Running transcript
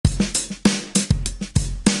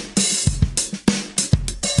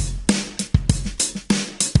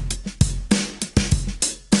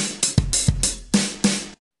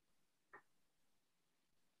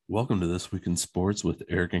Welcome to This Week in Sports with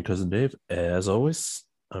Eric and Cousin Dave. As always,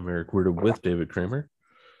 I'm Eric Weirdo with David Kramer.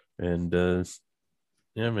 And man,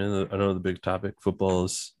 I know the big topic, football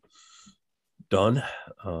is done.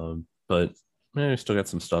 But man, I still got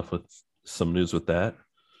some stuff with some news with that.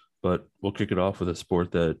 But we'll kick it off with a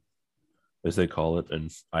sport that, as they call it,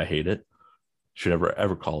 and I hate it, should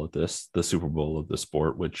ever call it this, the Super Bowl of the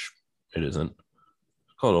sport, which it isn't.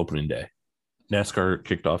 Call it opening day. NASCAR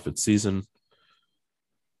kicked off its season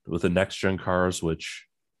with the next gen cars, which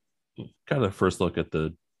kind of first look at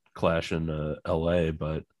the clash in LA,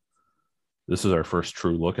 but this is our first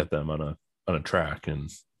true look at them on a track. And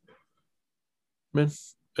I mean,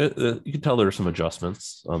 you can tell there are some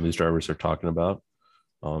adjustments these drivers are talking about,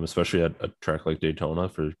 especially at a track like Daytona.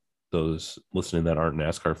 For those listening that aren't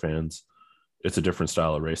NASCAR fans, it's a different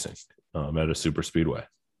style of racing at a super speedway.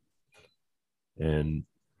 And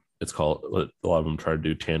it's called, a lot of them try to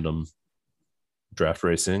do tandem draft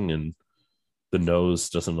racing, and the nose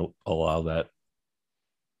doesn't allow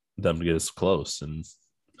them to get as close. And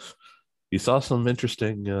you saw some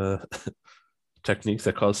interesting techniques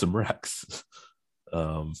that caused some wrecks,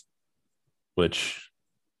 which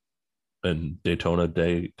in Daytona,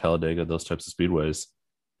 Talladega, those types of speedways,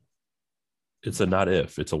 it's a not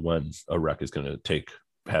if, it's a when a wreck is going to take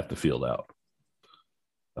half the field out.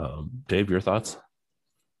 Dave, your thoughts?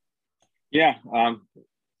 Yeah,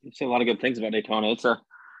 you say a lot of good things about Daytona. It's a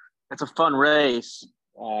fun race.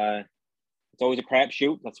 It's always a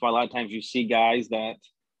crapshoot. That's why a lot of times you see guys that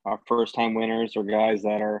are first time winners or guys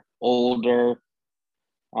that are older,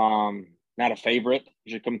 not a favorite,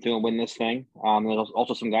 should come through and win this thing. There's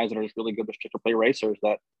also some guys that are just really good restrictor plate racers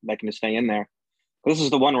that can just stay in there. But this is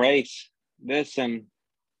the one race. This and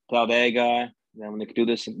Talladega. Then when they could do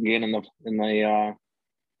this again in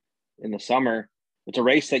the summer, it's a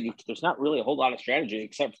race that there's not really a whole lot of strategy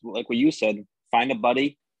except like what you said, find a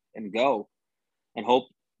buddy and go, and hope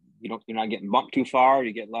you're not getting bumped too far,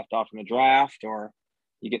 you get left off in the draft, or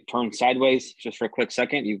you get turned sideways just for a quick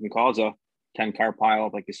second. You can cause a 10-car pile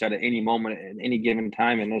up, like you said, at any moment, at any given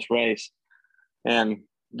time in this race. And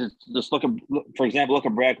just look, for example, look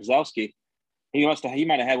at Brad Keselowski. He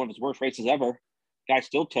might have had one of his worst races ever. Guy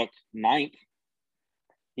still took ninth.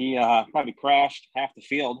 He probably crashed half the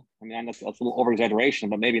field. I mean, that's a little over exaggeration,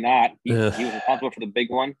 but maybe not. He was responsible for the big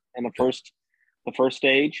one in the first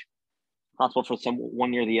stage, responsible for one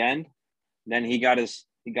near the end. Then he got his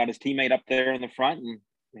teammate up there in the front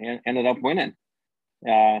and ended up winning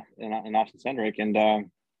in Austin Cindric. And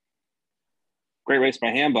great race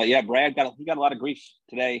by him. But yeah, Brad got a lot of grief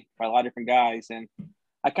today by a lot of different guys, and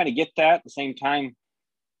I kind of get that. At the same time,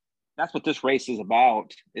 that's what this race is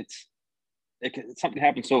about. Something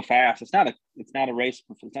happens so fast. It's not a race.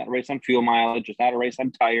 It's not a race on fuel mileage. It's not a race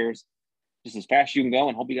on tires. Just as fast as you can go,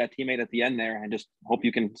 and hope you got a teammate at the end there, and just hope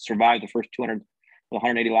you can survive the first 200,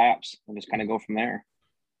 180 laps, and just kind of go from there.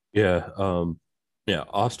 Yeah,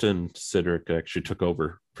 Austin Cindric actually took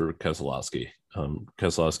over for Keselowski.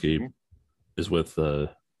 Keselowski is with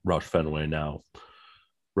Roush Fenway now.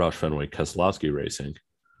 Roush Fenway Keselowski Racing.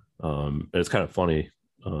 And it's kind of funny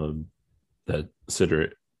that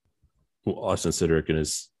Austin Cindric in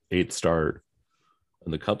his 8th start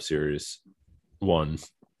in the Cup Series won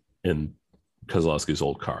in Keselowski's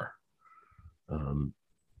old car. And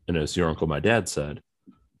as your uncle, my dad, said,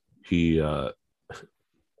 he the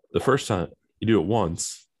first time you do it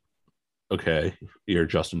once, okay, you're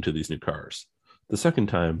adjusting to these new cars. The second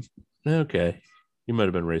time, okay, you might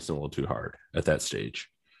have been racing a little too hard at that stage.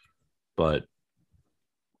 But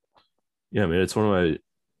yeah, I mean,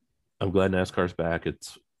 I'm glad NASCAR's back.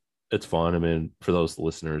 It's fun. I mean, for those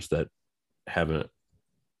listeners that haven't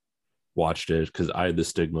watched it, because I had the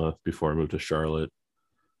stigma before I moved to Charlotte.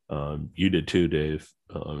 You did too, Dave.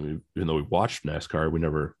 Even though we watched NASCAR, we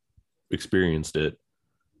never experienced it.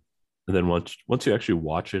 And then once you actually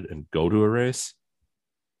watch it and go to a race,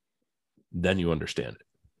 then you understand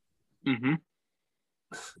it. Mm-hmm.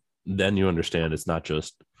 Then you understand it's not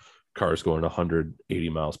just cars going 180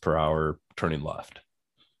 miles per hour turning left.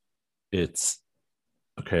 It's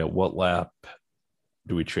okay, at what lap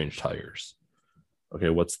do we change tires? Okay,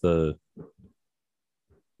 what's the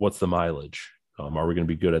mileage? Are we going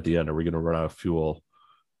to be good at the end? Are we going to run out of fuel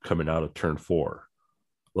coming out of turn 4?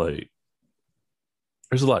 Like,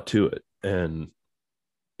 there's a lot to it. And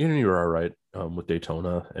you're all right with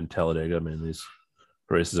Daytona and Talladega. I mean, these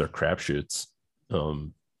races are crapshoots.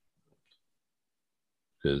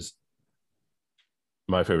 Because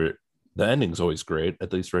my favorite, the ending's always great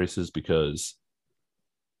at these races, because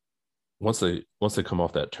once they come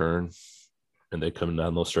off that turn and they come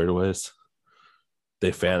down those straightaways,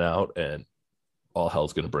 they fan out and all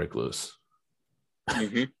hell's going to break loose.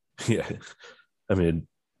 Mm-hmm. Yeah. I mean,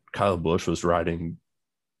 Kyle Busch was riding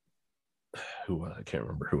I can't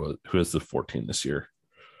remember who has the 14 this year.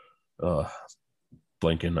 Uh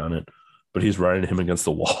blanking on it. But he's riding him against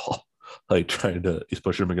the wall. Like he's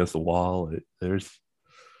pushing him against the wall. There's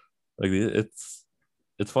like it's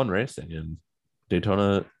fun racing, and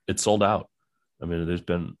Daytona, it's sold out. I mean, there's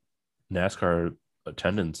been NASCAR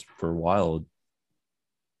attendance for a while.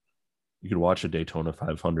 You could watch a Daytona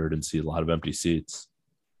 500 and see a lot of empty seats.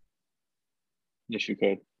 Yes, you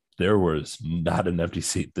could. There was not an empty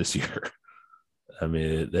seat this year. I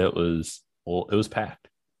mean, it was packed.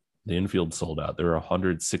 The infield sold out. There were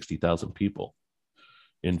 160,000 people,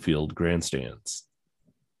 infield grandstands,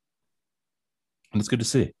 and it's good to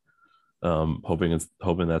see. Hoping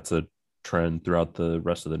that's a trend throughout the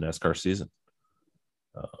rest of the NASCAR season.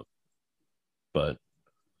 But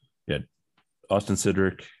yeah, Austin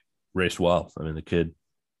Cindric raced well. I mean, the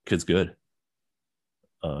kid's good.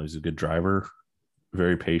 He's a good driver,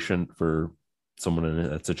 very patient for someone in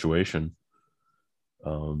that situation,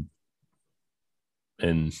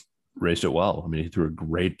 and raced it well. I mean, he threw a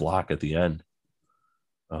great block at the end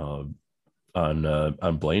on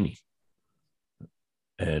Blaney,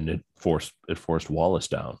 and it forced Wallace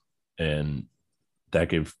down, and that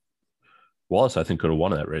gave Wallace, I think, could have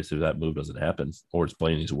won that race if that move doesn't happen, or it's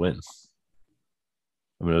Blaney's win.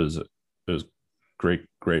 I mean, it was great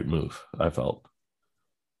move, I felt.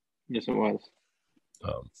 Yes, it was.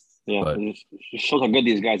 Yeah, it just shows how good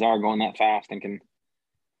these guys are going that fast and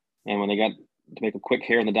when they got to make a quick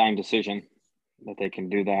hair in the dime decision, that they can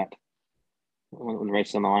do that when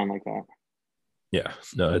races on the line like that. Yeah,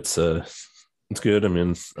 no, it's good. I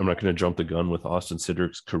mean, I'm not going to jump the gun with Austin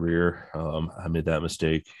Cindric's career. I made that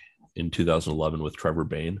mistake in 2011 with Trevor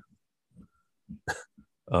Bayne,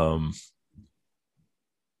 who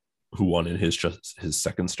won in his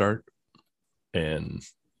second start, and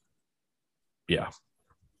yeah,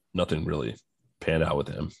 nothing really panned out with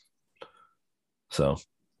him. So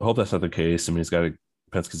I hope that's not the case. I mean,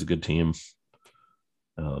 Penske's a good team.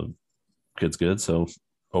 Kid's good, so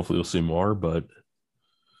hopefully we'll see more. But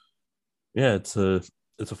yeah, it's a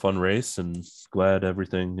fun race, and glad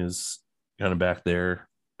everything is kind of back there.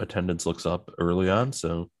 Attendance looks up early on,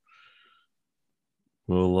 so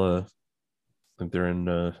we'll I think they're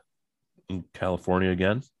in California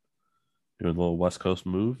again, doing a little West Coast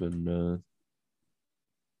move, and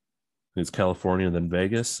it's California and then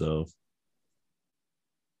Vegas. So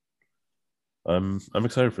I'm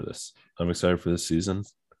excited for this. I'm excited for this season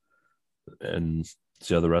and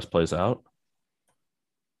see how the rest plays out.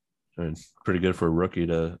 I mean, pretty good for a rookie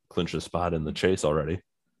to clinch a spot in the chase already.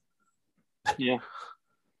 Yeah.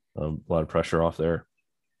 A lot of pressure off there.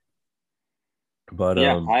 But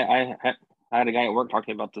yeah, I had a guy at work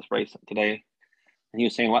talking about this race today, and he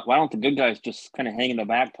was saying, why don't the good guys just kind of hang in the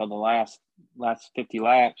back till the last 50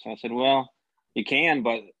 laps? And I said, well, you can,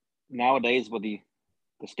 but nowadays with the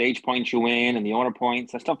stage points you win and the owner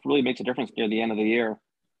points, that stuff really makes a difference near the end of the year.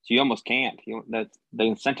 So you almost can't. They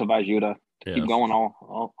incentivize you to keep going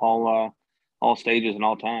all stages and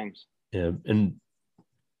all times. Yeah, and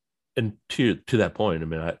to that point, I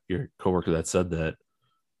mean, your coworker that said that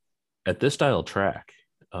at this style of track,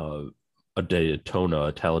 a Daytona,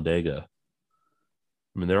 a Talladega,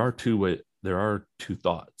 I mean, there are two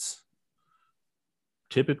thoughts.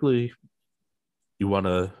 Typically,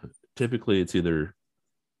 it's either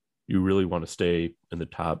you really want to stay in the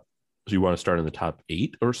top, so you want to start in the top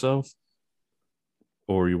 8 or so,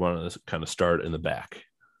 or you want to kind of start in the back.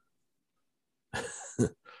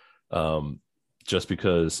 Just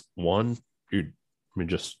because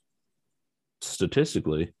just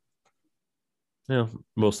statistically,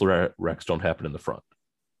 most wrecks don't happen in the front.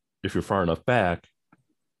 If you're far enough back,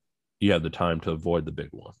 you have the time to avoid the big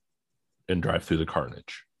one and drive through the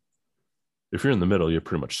carnage. If you're in the middle, you're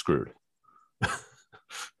pretty much screwed.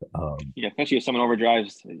 Yeah, especially if someone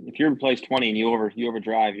overdrives. If you're in place 20 and you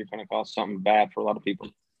overdrive, you're going to cause something bad for a lot of people.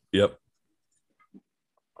 Yep.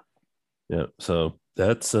 Yeah. So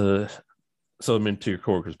that's so I mean, to your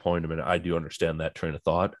coworker's point, I mean, I do understand that train of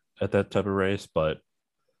thought at that type of race, but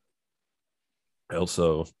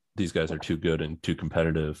also these guys are too good and too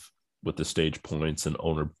competitive with the stage points and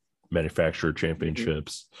owner manufacturer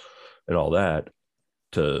championships and all that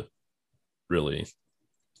to really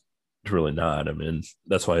not. I mean,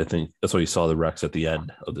 that's why you saw the wrecks at the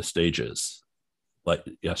end of the stages like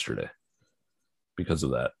yesterday because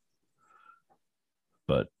of that.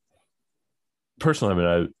 But personally, I mean,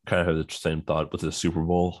 I kind of have the same thought with the Super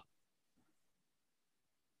Bowl.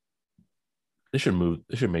 They should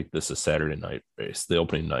make this a Saturday night race, the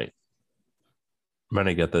opening night. I mean,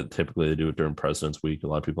 I get that typically they do it during President's Week. A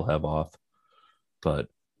lot of people have off, but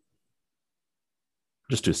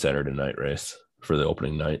Just do Saturday night race for the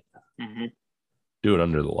opening night. Mm-hmm. Do it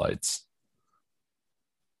under the lights.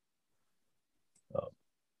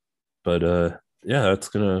 But yeah, that's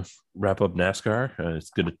gonna wrap up NASCAR. It's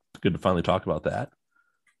good to finally talk about that.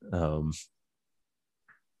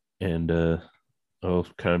 And it'll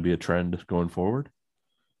kind of be a trend going forward.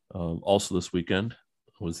 Also, this weekend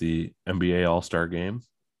was the NBA All-Star Game.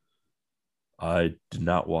 I did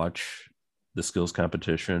not watch the skills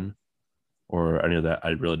competition or any of that. I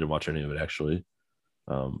really didn't watch any of it, actually.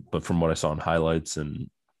 But from what I saw in highlights and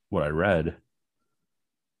what I read,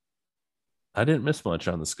 I didn't miss much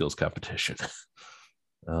on the skills competition.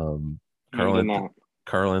 Karl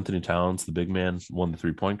Anthony Towns, the big man, won the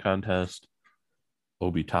 3-point contest.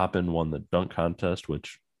 Obi Toppin won the dunk contest,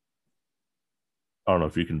 which I don't know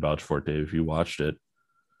if you can vouch for it, Dave, if you watched it,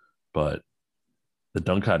 but the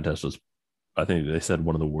dunk contest was, I think they said,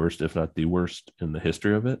 one of the worst, if not the worst, in the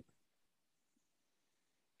history of it.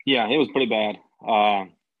 Yeah, it was pretty bad.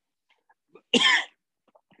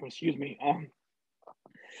 Excuse me.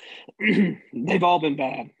 They've all been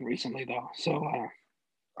bad recently, though. So,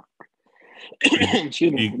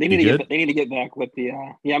 excuse me. They need to get back with the.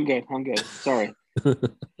 Yeah, I'm good. Sorry. A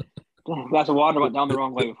glass of water went down the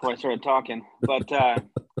wrong way before I started talking. But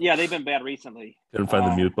yeah, they've been bad recently. Couldn't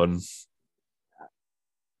find the mute button.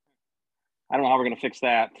 I don't know how we're gonna fix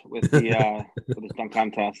that with the with this dunk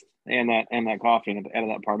contest and that coffee, and edit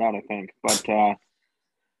that part out, I think. But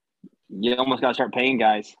you almost gotta start paying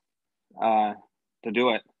guys to do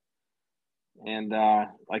it, and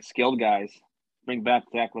like skilled guys. Bring back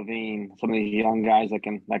Zach LaVine, some of these young guys that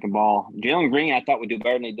can ball. Jalen Green, I thought would do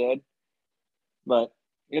better than he did, but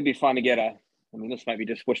it'd be fun to get a. I mean, this might be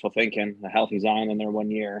just wishful thinking. A healthy Zion in there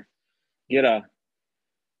 1 year, get a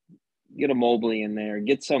Mobley in there,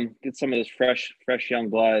 get some of this fresh young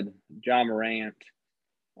blood. Ja Morant,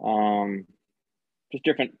 just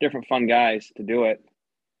different fun guys to do it.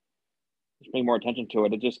 Just bring more attention to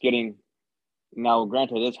it. It's just getting now.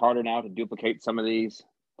 Granted, it's harder now to duplicate some of these.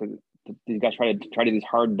 These guys try to do these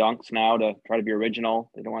hard dunks now to try to be original.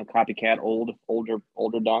 They don't want to copycat older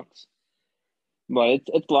dunks. But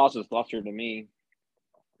it's lost its luster to me.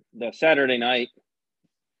 The Saturday night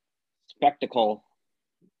spectacle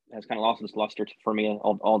has kind of lost its luster for me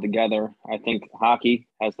altogether. I think hockey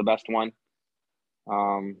has the best one. I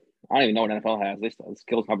don't even know what NFL has. They still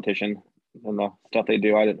skills competition and the stuff they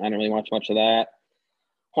do. I didn't really watch much of that.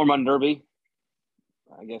 Home run derby,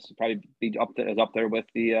 I guess would probably be up there with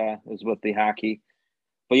the hockey.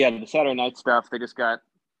 But yeah, the Saturday night stuff, they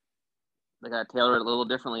got to tailor it a little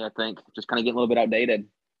differently, I think. Just kind of get a little bit outdated.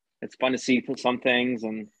 It's fun to see some things,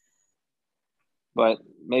 but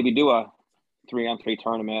maybe do a 3-on-3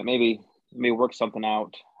 tournament. Maybe work something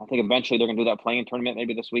out. I think eventually they're going to do that play-in tournament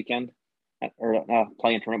maybe this weekend, or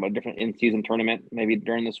play-in tournament, but a different in-season tournament maybe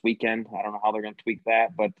during this weekend. I don't know how they're going to tweak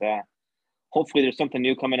that, but hopefully there's something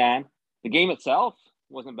new coming on. The game itself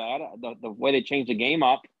wasn't bad. The way they changed the game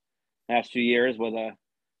up last few years with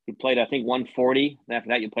you played, I think, 140. After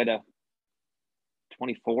that, you played a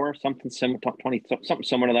 24, something similar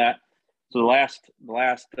to that. So the last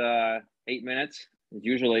 8 minutes is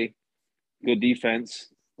usually good defense,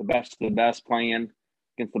 the best of the best playing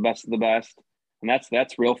against the best of the best, and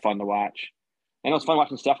that's real fun to watch. And it was fun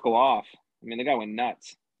watching Steph go off. I mean, the guy went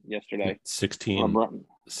nuts yesterday. 16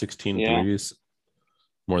 threes,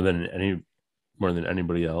 more than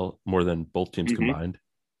anybody else, more than both teams combined.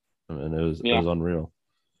 I mean, it was unreal.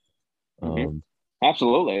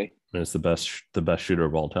 Absolutely. And it's the best shooter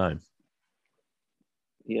of all time.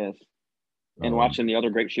 Yes. And watching the other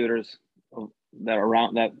great shooters that are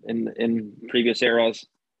around that in previous eras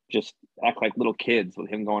just act like little kids with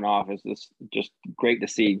him going off is just great to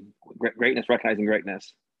see. Greatness, recognizing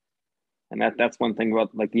greatness. And that's one thing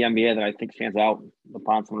about like the NBA that I think stands out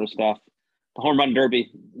upon some of the stuff. The home run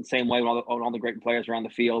derby, the same way when all the great players are on the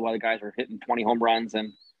field while the guys are hitting 20 home runs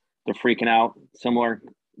and they're freaking out, similar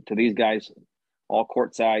to these guys, all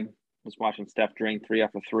courtside, just watching Steph drain 3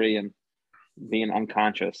 after 3 and being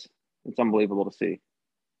unconscious. It's unbelievable to see.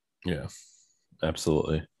 Yeah,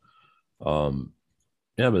 absolutely.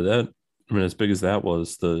 Yeah, but as big as that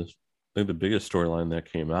was, I think the biggest storyline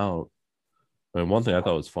that came out, I mean, one thing I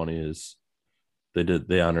thought was funny is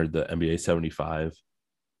they honored the NBA 75,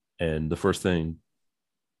 and the first thing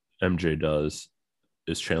MJ does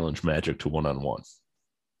is challenge Magic to 1-on-1.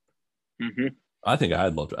 I think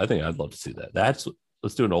I'd love to see that.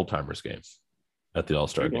 Let's do an old timers game at the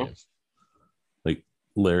All-Star game. Like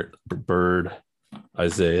Bird,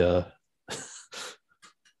 Isaiah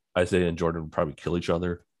and Jordan would probably kill each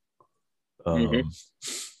other. No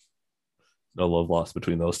love lost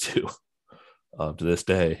between those two to this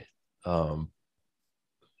day.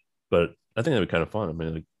 but I think that'd be kind of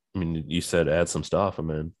fun. You said add some stuff. I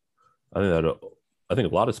think that I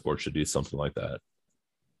think a lot of sports should do something like that.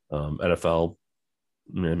 NFL,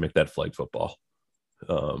 make that flag football.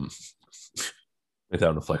 Um, make that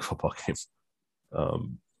in a flag football game.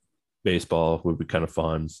 Um, Baseball would be kind of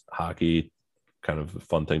fun. Hockey, kind of a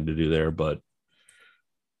fun thing to do there. But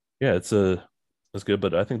yeah, it's good.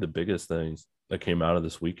 But I think the biggest thing that came out of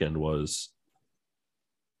this weekend was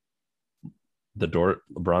the door.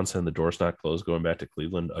 LeBron saying the door's not closed, going back to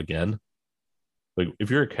Cleveland again. Like, if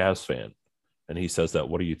you're a Cavs fan and he says that,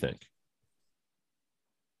 what do you think?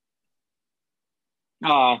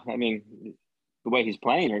 I mean, the way he's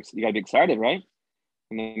playing, you got to be excited, right?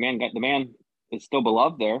 And the man is still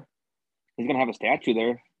beloved there. He's gonna have a statue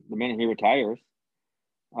there the minute he retires.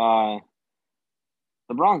 Uh,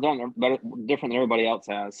 LeBron's done better, different than everybody else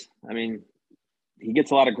has. I mean, he gets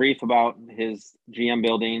a lot of grief about his GM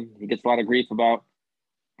building. He gets a lot of grief about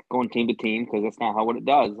going team to team because that's not how what it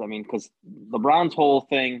does. I mean, because LeBron's whole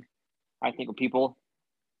thing, I think,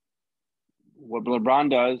 what LeBron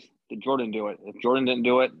does, did Jordan do it? If Jordan didn't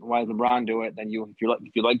do it, why does LeBron do it? Then if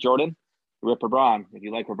you like Jordan, you rip LeBron. If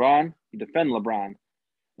you like LeBron, you defend LeBron.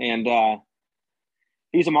 And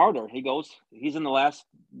he's a martyr. He's in the last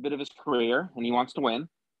bit of his career, and he wants to win.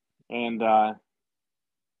 And I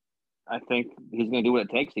think he's going to do what it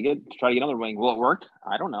takes to try to get another ring. Will it work?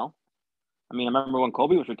 I don't know. I mean, I remember when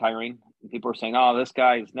Kobe was retiring, and people were saying, "Oh, this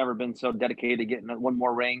guy's never been so dedicated to getting one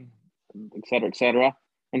more ring, et cetera, et cetera."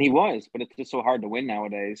 And he was, but it's just so hard to win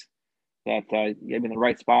nowadays that you have in the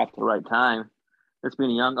right spot at the right time. It's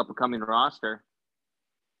being a young, up and coming roster.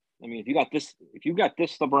 I mean, if you've got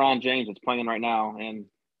this LeBron James that's playing right now, and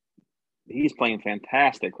he's playing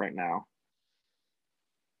fantastic right now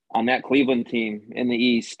on that Cleveland team in the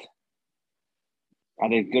East. Are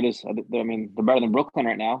they good as? I mean, they're better than Brooklyn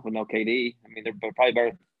right now with no KD. I mean, they're probably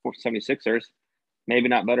better than 76ers. Maybe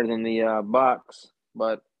not better than the Bucks,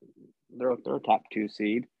 but they're a top 2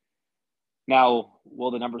 seed. Now,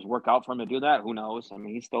 will the numbers work out for him to do that? Who knows? I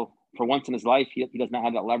mean, he's still, for once in his life, he does not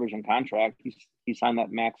have that leverage in contract. He signed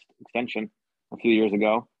that max extension a few years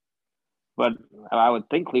ago. But I would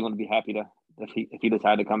think Cleveland would be happy to if he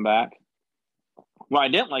decided to come back. What I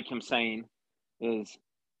didn't like him saying is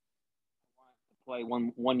I want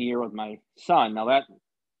to play one year with my son. Now that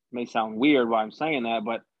may sound weird why I'm saying that,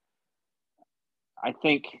 but I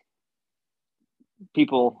think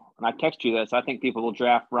people, and I text you this, I think people will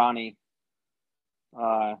draft Ronnie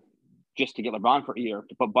just to get LeBron for a year,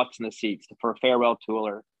 to put butts in the seats, for a farewell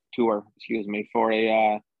tour, for a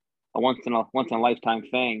once in a lifetime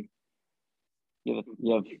thing. You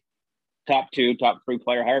have top 2, top 3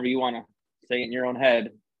 player, however you want to say it in your own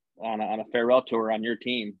head, on a farewell tour on your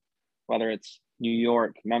team, whether it's New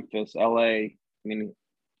York, Memphis, LA, I mean,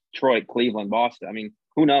 Detroit, Cleveland, Boston. I mean,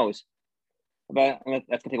 who knows? But that's going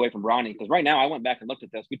to take away from Bronny, because right now I went back and looked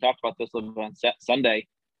at this. We talked about this on Sunday,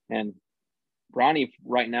 and Bronny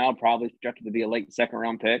right now probably projected to be a late second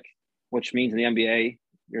round pick, which means in the NBA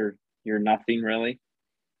you're nothing really.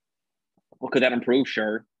 Well, could that improve?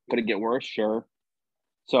 Sure. Could it get worse? Sure.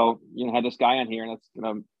 So have this guy on here, and that's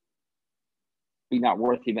going to be not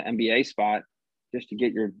worth even an NBA spot just to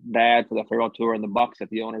get your dad for the farewell tour and the bucks that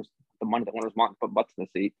the money the owners want to put butts in the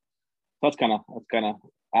seat. So that's kind of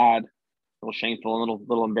odd, a little shameful, a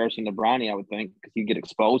little embarrassing to Bronny, I would think, because you get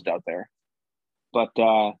exposed out there. But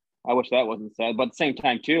I wish that wasn't said. But at the same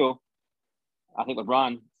time, too, I think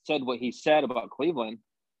LeBron said what he said about Cleveland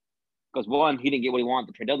because, one, he didn't get what he wanted at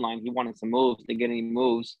the trade deadline. He wanted some moves. Didn't get any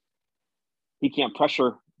moves. He can't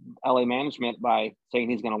pressure LA management by saying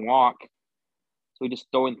he's going to walk. So he just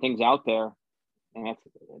throwing things out there. And that's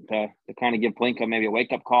to kind of give Pelinka maybe a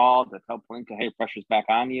wake-up call, to tell Pelinka, hey, pressure's back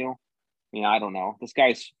on you. I mean, I don't know. This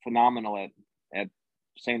guy's phenomenal at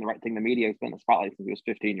saying the right thing to the media. He's been in the spotlight since he was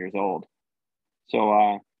 15 years old.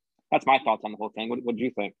 So that's my thoughts on the whole thing. What do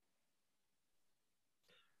you think?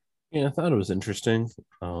 Yeah, I thought it was interesting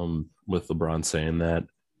with LeBron saying that.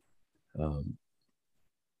 I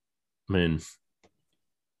mean,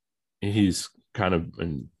 he's kind of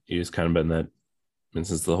been that, and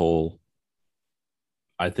since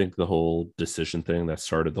I think the whole decision thing that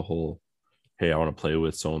started the whole, hey, I want to play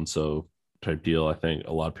with so and so type deal. I think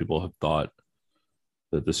a lot of people have thought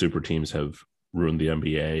that the super teams have ruined the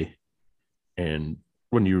NBA. And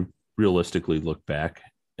when you realistically look back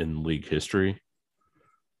in league history,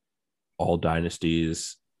 all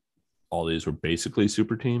dynasties, all these were basically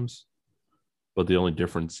super teams. But the only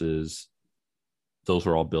difference is those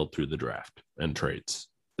were all built through the draft and trades.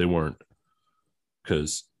 They weren't,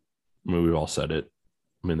 because we've all said it.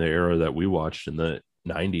 I mean, the era that we watched in the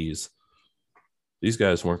 90s, these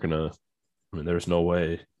guys weren't going to, there's no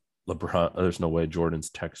way LeBron, there's no way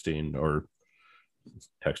Jordan's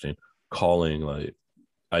calling like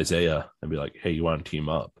Isaiah and be like, "Hey, you want to team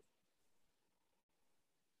up?"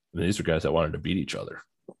 And these are guys that wanted to beat each other.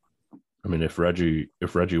 I mean, if Reggie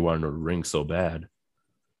wanted to ring so bad,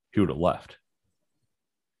 he would have left.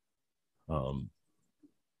 I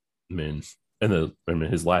mean,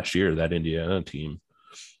 his last year, that Indiana team,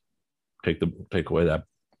 take away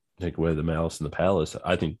the malice in the palace,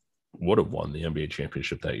 I think would have won the NBA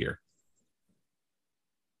championship that year.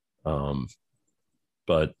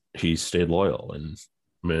 But he stayed loyal, and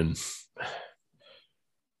I mean, the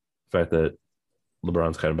fact that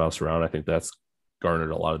LeBron's kind of bounced around, I think that's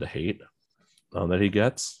garnered a lot of the hate that he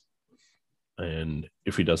gets. And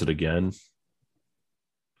if he does it again,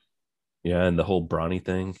 yeah, and the whole Bronny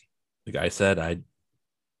thing, like I said, I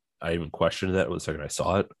even questioned that the second I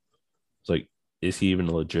saw it. It's like, is he even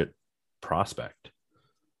a legit prospect?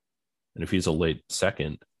 And if he's a late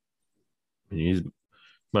second, I mean, he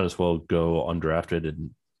might as well go undrafted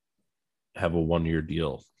and have a 1-year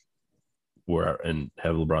deal and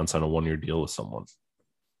have LeBron sign a 1-year deal with someone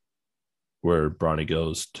where Bronny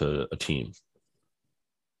goes to a team.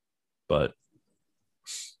 But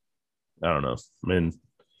I don't know. I mean,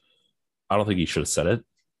 I don't think he should have said it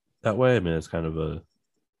that way. I mean, it's kind of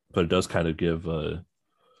but it does kind of give I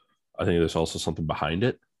think there's also something behind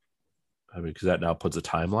it. I mean, because that now puts a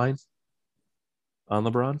timeline on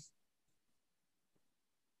LeBron.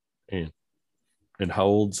 And how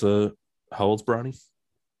old's Bronny?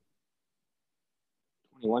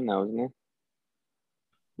 21 now, isn't he?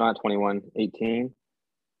 Not 21, 18,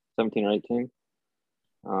 17 or 18.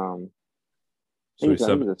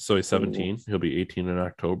 So he's 17. He'll be 18 in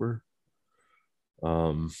October.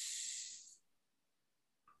 And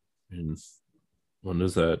when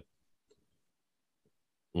does that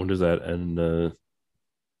end?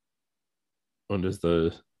 When does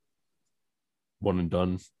the one and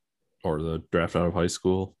done or the draft out of high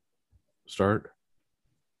school start?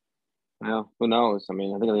 Well, who knows? I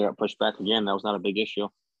mean, I think they got pushed back again. That was not a big issue.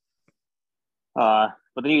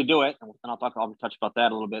 But they need to do it, and I'll touch about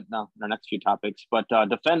that a little bit now in our next few topics. But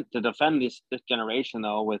defend this generation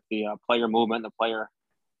though with the player movement, the player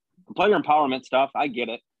empowerment stuff. I get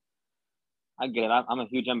it. I'm a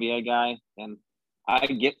huge NBA guy, and I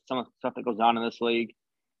get some of the stuff that goes on in this league,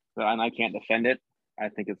 and I can't defend it. I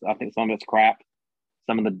think some of it's crap.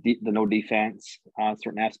 Some of the no defense,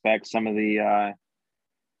 certain aspects. Some of the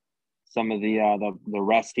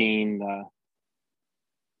resting,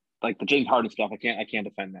 like the James Harden stuff. I can't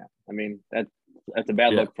defend that. I mean, that's a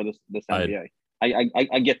bad look for this NBA.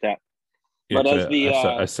 I get that. Yeah, but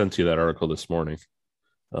I sent you that article this morning.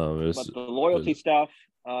 But the loyalty stuff,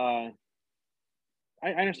 I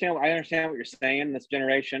understand what you're saying. This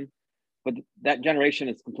generation, but that generation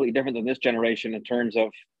is completely different than this generation in terms of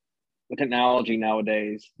the technology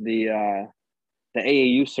nowadays. The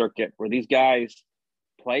AAU circuit, where these guys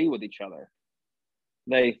play with each other.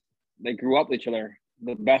 They grew up with each other.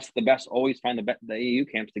 The best always find the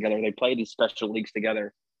AAU camps together. They play these special leagues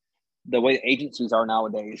together. The way agencies are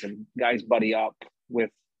nowadays, and guys buddy up with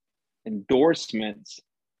endorsements.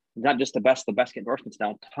 Not just the best get endorsements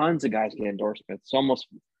now. Tons of guys get endorsements. It's almost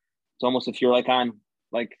if you're I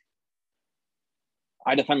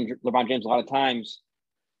defend LeBron James a lot of times,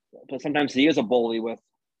 but sometimes he is a bully with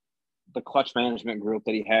the clutch management group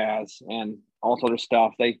that he has and all this other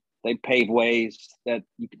stuff. They pave ways that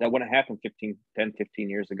wouldn't happen 15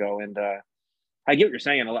 years ago. And I get what you're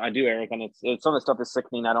saying. I do, Eric. And it's some of the stuff is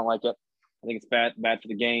sickening. I don't like it. I think it's bad for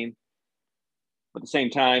the game. But at the same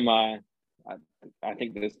time, I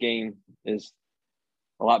think this game is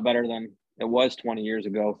a lot better than it was 20 years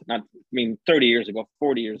ago. 30 years ago,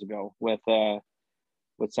 40 years ago with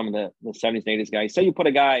some of the 70s and 80s guys. Say you put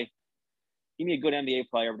a guy, give me a good NBA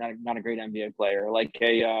player, but not a great NBA player, like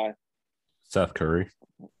Seth Curry.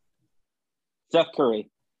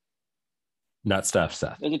 Not Seth.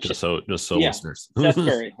 Just so listeners. Seth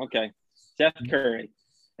Curry. Okay. Seth Curry.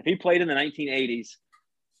 If he played in the 1980s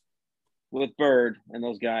with Bird and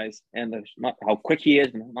those guys, and how quick he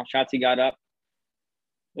is and how shots he got up,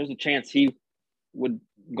 there's a chance he would,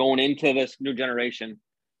 going into this new generation,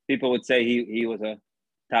 people would say he was a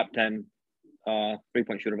top 10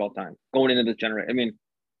 3-point shooter of all time going into this generation. I mean,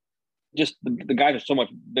 just the guys are so much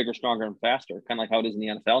bigger, stronger, and faster, kind of like how it is in the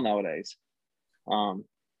NFL nowadays. Or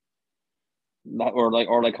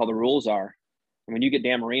like how the rules are. I mean, you get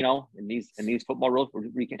Dan Marino in these football rules where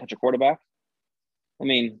you can't touch a quarterback. I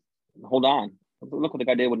mean, hold on. Look what the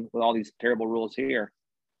guy did with all these terrible rules here.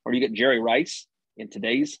 Or you get Jerry Rice in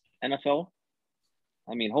today's NFL.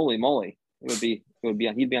 I mean, holy moly, he'd be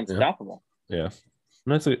unstoppable. Yeah.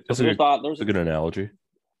 That's a good analogy.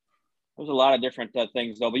 there's a lot of different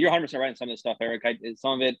things though. But you're 100% right in some of this stuff, Eric.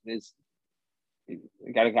 Some of it is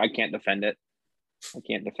I can't defend it. I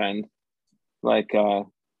can't defend. Like the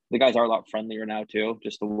guys are a lot friendlier now too,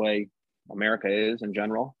 just the way America is in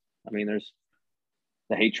general. I mean, there's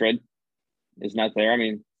the hatred is not there. I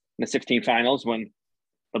mean, in the 16 finals when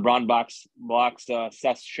LeBron blocks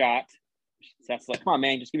Seth's shot, Seth's like, "Come on,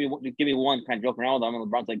 man, just give me one," kind of joking around with him,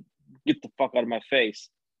 and LeBron's like, "Get the fuck out of my face,"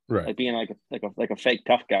 Right. like being like a fake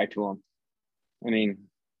tough guy to him. I mean,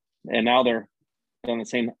 and now they're on the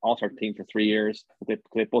same All-Star team for 3 years.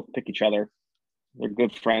 They both pick each other. They're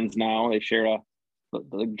good friends now. They share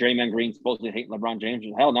Draymond Green supposedly hating LeBron James.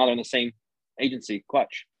 Hell, now they're in the same agency,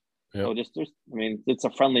 Clutch. Yep. So it's a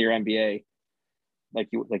friendlier NBA.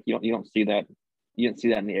 You don't see that. You didn't see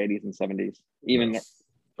that in the 80s and 70s, even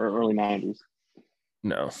or early 90s.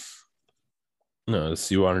 No,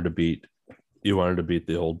 you wanted to beat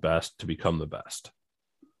the old best to become the best.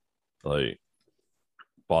 Like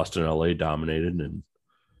Boston, LA dominated, and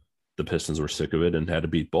the Pistons were sick of it and had to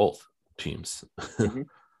beat both teams,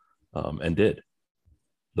 Mm-hmm. and did.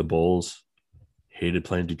 The Bulls hated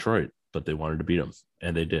playing Detroit, but they wanted to beat them,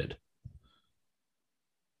 and they did.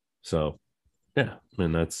 So, yeah, I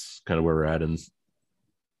mean that's kind of where we're at in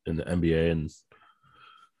the NBA,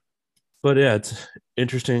 but yeah, it's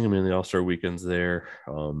interesting. I mean, the All-Star weekend's there,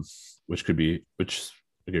 which could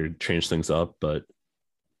change things up, but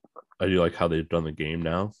I do like how they've done the game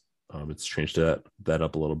now. It's changed that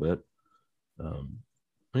up a little bit.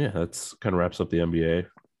 Yeah, that's kind of wraps up the NBA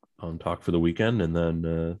talk for the weekend, and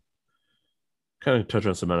then kind of touch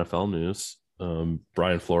on some NFL news.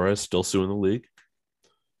 Brian Flores still suing the league.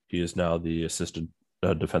 He is now the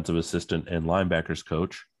defensive assistant and linebackers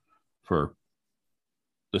coach for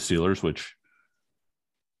the Steelers, which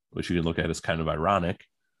you can look at as kind of ironic,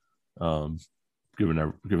 given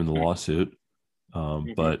the lawsuit.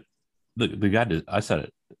 Mm-hmm. But the guy did. I said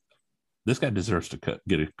it. This guy deserves to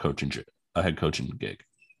get a head coaching gig.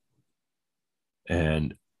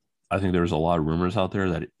 And I think there was a lot of rumors out there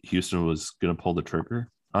that Houston was going to pull the trigger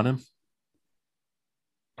on him.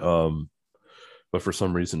 But for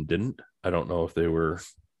some reason didn't. I don't know if they're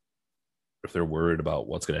worried about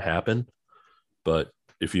what's going to happen. But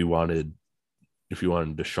if you want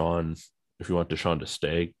Deshaun to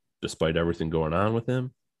stay despite everything going on with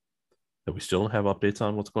him, that we still don't have updates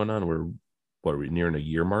on what's going on. Are we nearing a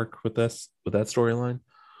year mark with that storyline?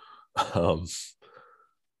 I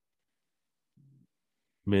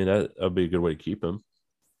mean, that would be a good way to keep him.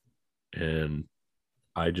 And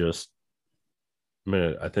I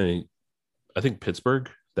think Pittsburgh,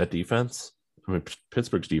 that defense,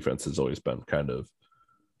 Pittsburgh's defense has always been kind of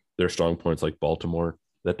their strong points, like Baltimore.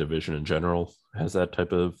 That division in general has that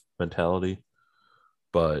type of mentality.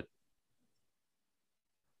 But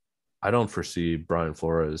I don't foresee Brian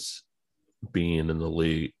Flores being in the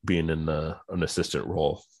league, being in an assistant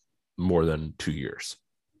role more than 2 years.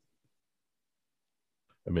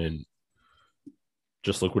 I mean,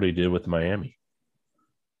 just look what he did with Miami.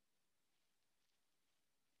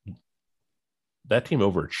 That team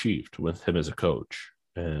overachieved with him as a coach.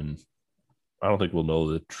 And I don't think we'll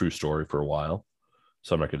know the true story for a while.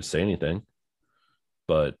 So I'm not going to say anything.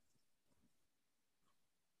 But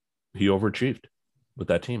he overachieved with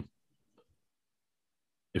that team.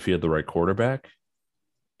 If he had the right quarterback,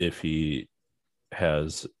 if he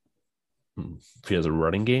has a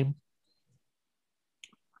running game,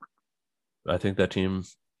 I think that team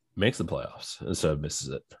makes the playoffs instead of misses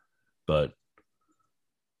it. But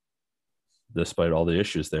despite all the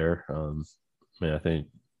issues there, I think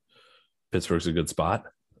Pittsburgh's a good spot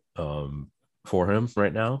for him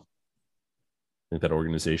right now. I think that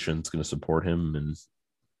organization's going to support him, and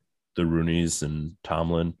the Rooneys and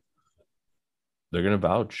Tomlin, they're going to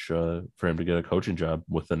vouch for him to get a coaching job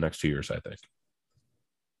within the next 2 years, I think.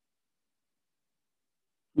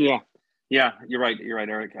 Yeah, you're right,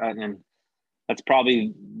 Eric. And that's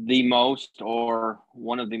probably the most or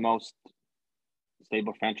one of the most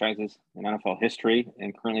stable franchises in NFL history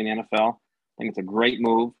and currently in the NFL. I think it's a great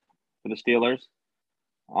move for the Steelers.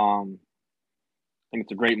 I think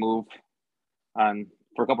it's a great move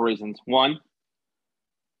for a couple reasons. One,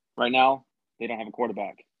 right now, they don't have a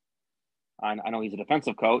quarterback. I know he's a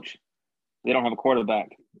defensive coach. They don't have a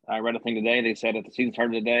quarterback. I read a thing today. They said if the season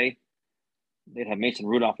started today, they'd have Mason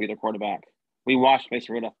Rudolph be their quarterback. We watched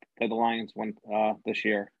Mason Rudolph play the Lions this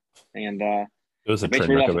year, and it was a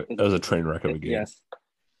train wreck of a game. Yes.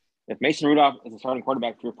 If Mason Rudolph is a starting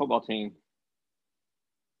quarterback for your football team,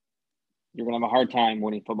 you're going to have a hard time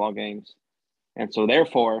winning football games. And so,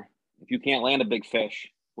 therefore, if you can't land a big fish,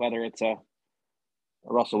 whether it's a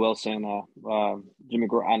Russell Wilson, Jimmy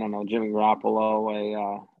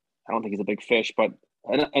Garoppolo, I don't think he's a big fish, but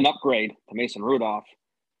an upgrade to Mason Rudolph.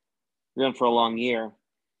 You're in for a long year,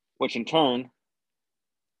 which in turn,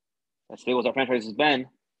 as stable as our franchise has been,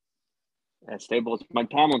 as stable as Mike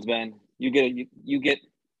Tomlin's been, you get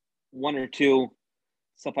one or two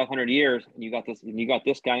sub 500 years, and you got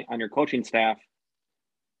this guy on your coaching staff.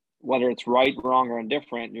 Whether it's right, wrong, or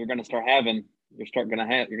indifferent, you're going to start having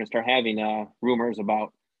rumors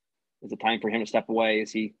about, is it time for him to step away?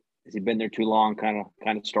 Has he been there too long? Kind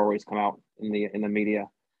of stories come out in the media,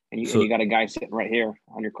 and you got a guy sitting right here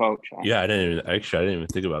on your coach. Yeah, I didn't even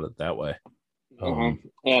think about it that way.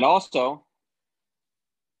 And also,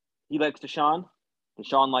 he likes Deshaun.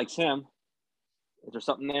 Deshaun likes him. Is there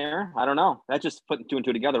something there? I don't know. That's just putting two and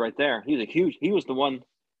two together right there. He was the one,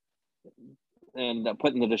 and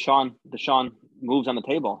putting the Deshaun moves on the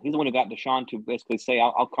table. He's the one who got Deshaun to basically say,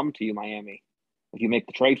 I'll come to you, Miami, if you make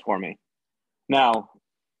the trade for me. Now,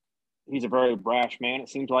 he's a very brash man, it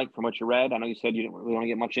seems like, from what you read. I know you said you didn't really want to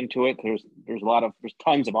get much into it. There's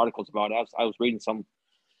tons of articles about it. I was reading some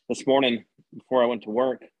this morning before I went to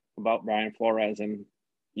work about Brian Flores, and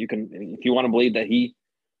if you want to believe that he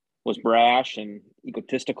was brash and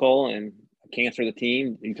egotistical and a cancer of the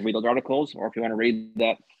team, you can read those articles. Or if you want to read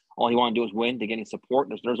that all he wanted to do is win to get any support,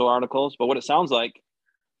 there's those articles. But what it sounds like,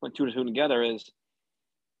 when two and two together, is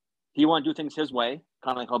he wanted to do things his way,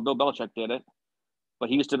 kind of like how Bill Belichick did it, but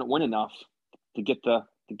he just didn't win enough to get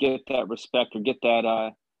that respect or get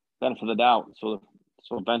that benefit of the doubt. So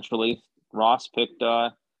eventually, Stephen Ross picked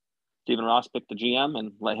the GM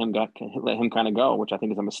and let him kind of go, which I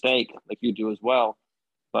think is a mistake, like you do as well.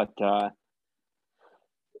 But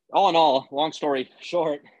all in all, long story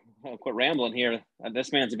short, I'll quit rambling here.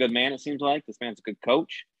 This man's a good man. It seems like this man's a good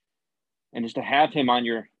coach, and just to have him on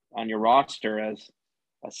your roster as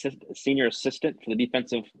a senior assistant for the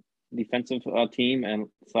defensive team and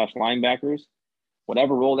 / linebackers,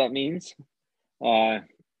 whatever role that means,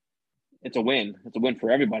 it's a win. It's a win for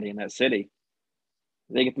everybody in that city.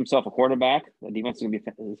 They get themselves a quarterback. The defense is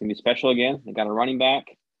going to be special again. They got a running back.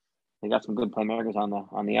 They got some good playmakers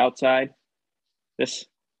on the outside. This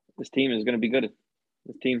team is going to be good.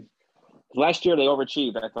 This team, last year they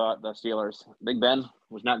overachieved. I thought the Steelers. Big Ben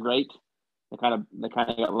was not great. They kind of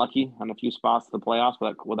got lucky on a few spots in the playoffs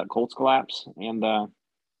with that Colts collapse, and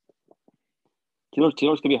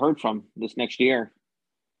Steelers could be heard from this next year.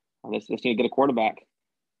 They need to get a quarterback.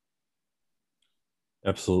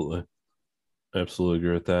 Absolutely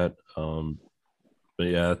agree with that. But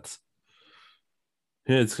yeah,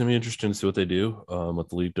 it's gonna be interesting to see what they do, what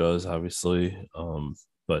the league does, obviously.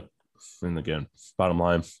 But and again, bottom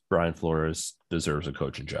line, Brian Flores deserves a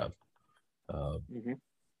coaching job.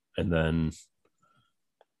 And then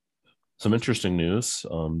some interesting news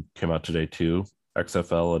came out today too.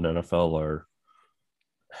 XFL and NFL are,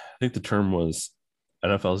 I think the term was,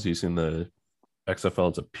 NFL is using the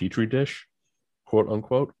XFL as a petri dish, quote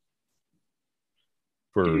unquote,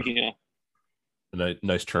 for a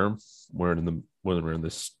nice term. When we're in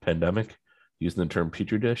this pandemic, using the term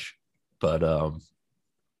petri dish, but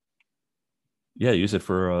use it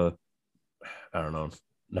for I don't know,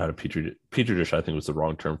 not a petri dish. I think was the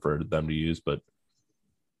wrong term for them to use, but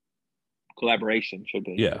collaboration should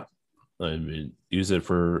be. Yeah, I mean, use it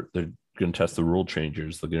for, they're going to test the rule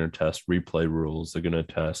changers. They're going to test replay rules. They're going to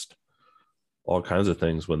test all kinds of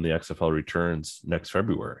things when the XFL returns next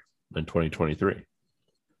February in 2023.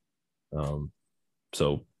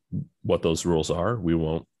 So what those rules are, we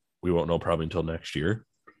won't know probably until next year.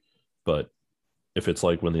 But if it's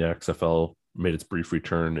like when the XFL made its brief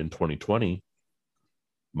return in 2020,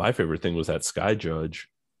 my favorite thing was that Sky Judge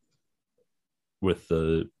with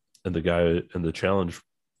the guy and the challenge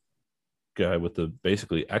guy with the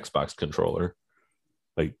basically Xbox controller,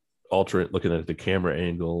 like looking at the camera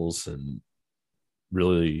angles and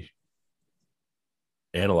really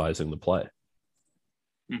analyzing the play.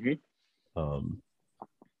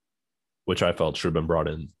 Which I felt should have been brought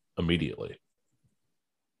in immediately.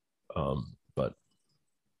 But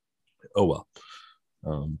oh well.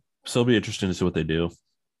 So it'll be interesting to see what they do.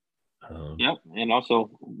 Yep, and also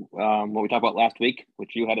what we talked about last week,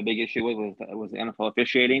 which you had a big issue with, was the NFL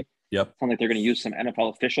officiating. Yep. Sounds like they're going to use some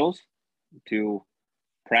NFL officials to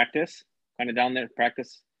practice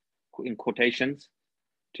in quotations,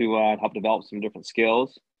 to help develop some different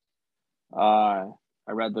skills. I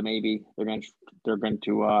read that maybe they're going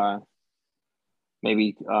to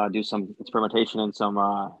maybe do some experimentation in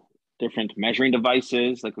some different measuring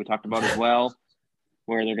devices, like we talked about as well,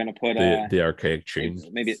 where they're going to put the archaic chain.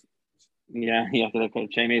 Maybe they put a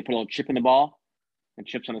chain, maybe put a little chip in the ball and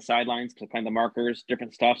chips on the sidelines to kind of the markers,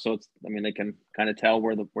 different stuff. So they can kind of tell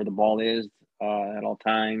where the ball is at all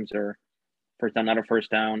times, or first down, not a first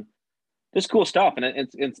down. This cool stuff, and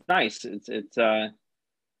it's nice. It's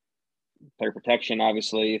player protection,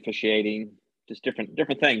 obviously, officiating, just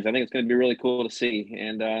different things. I think it's going to be really cool to see,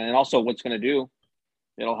 and also what's going to do.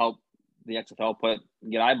 It'll help the XFL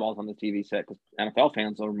get eyeballs on the TV set because NFL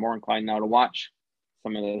fans are more inclined now to watch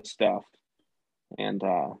some of this stuff. And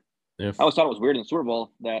Yeah. I always thought it was weird in the Super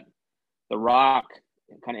Bowl that The Rock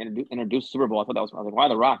kind of introduced Super Bowl. I was like, why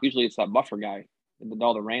The Rock? Usually it's that buffer guy in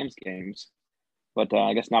all the Rams games. But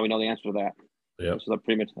I guess now we know the answer to that. Yeah, that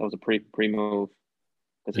was a pre move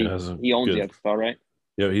because he owns the XFL, right?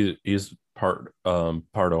 Yeah, he's part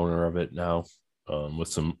owner of it now,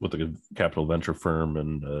 with a capital venture firm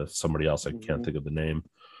and somebody else I can't think of the name,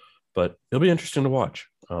 but it'll be interesting to watch.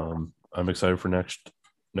 I'm excited for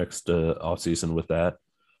next off season with that.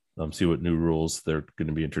 See what new rules they're going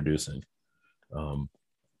to be introducing.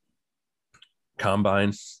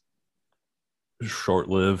 Combine,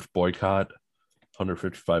 short-lived boycott,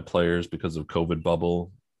 155 players because of COVID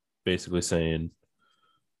bubble, basically saying,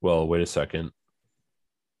 well, wait a second,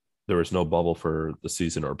 there was no bubble for the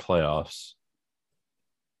season or playoffs.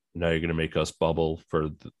 Now you're going to make us bubble for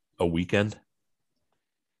a weekend.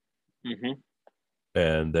 Mm-hmm.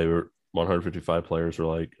 And they were 155 players were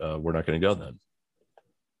like, we're not going to go then.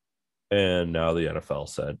 And now the NFL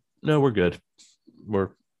said, no, we're good.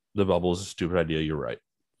 The bubble is a stupid idea. You're right.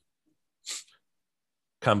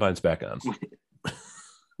 Combine's back on.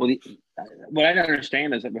 Well, what I don't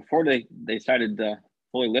understand is that before they started to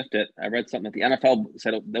fully lift it, I read something that the NFL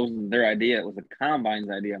said that wasn't their idea. It was the Combine's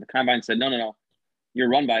idea. The Combine said, no, you're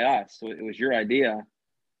run by us. So it was your idea.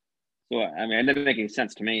 So, I mean, it didn't make any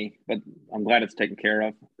sense to me, but I'm glad it's taken care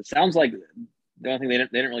of. It sounds like the only thing they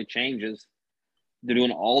didn't really change is they're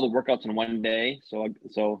doing all the workouts in one day. So a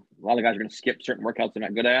lot of guys are going to skip certain workouts they're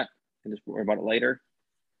not good at and just worry about it later.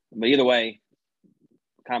 But either way,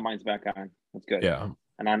 Combine's back on. That's good. Yeah.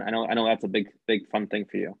 And I know that's a big fun thing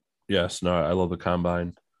for you. Yes, no, I love the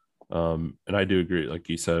Combine. And I do agree. Like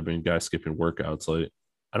you said, I mean, guys skipping workouts, like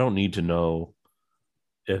I don't need to know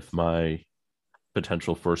if my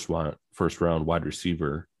potential first round wide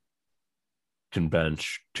receiver can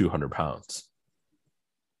bench 200 pounds.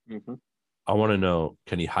 Mm-hmm. I want to know,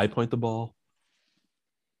 can he high point the ball?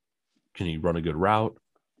 Can he run a good route?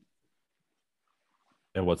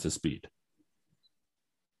 And what's his speed?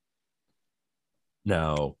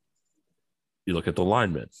 Now, you look at the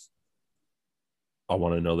linemen. I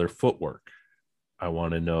want to know their footwork. I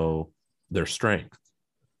want to know their strength.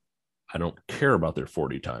 I don't care about their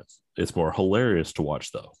 40 times. It's more hilarious to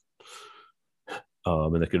watch, though.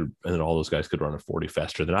 And all those guys could run a 40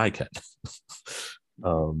 faster than I can.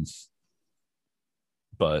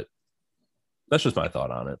 But that's just my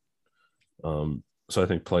thought on it. So I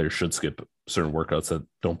think players should skip certain workouts that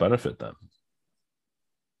don't benefit them.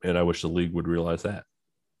 And I wish the league would realize that.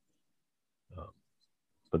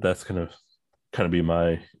 But that's kind of be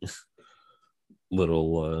my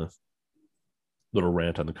little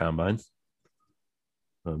rant on the Combine.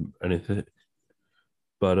 Anything,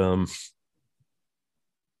 but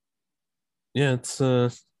yeah, it's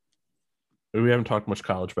we haven't talked much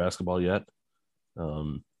college basketball yet.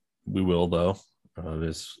 We will though,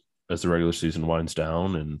 as the regular season winds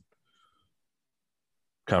down and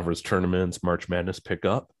conference tournaments, March Madness pick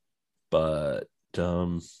up. But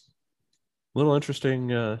little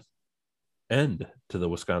interesting end to the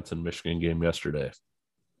Wisconsin-Michigan game yesterday.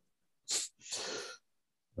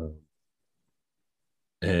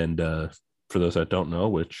 And for those that don't know,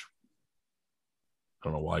 which I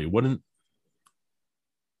don't know why you wouldn't,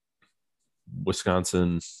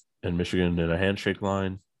 Wisconsin and Michigan in a handshake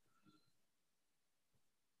line.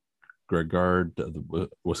 Greg Gard, the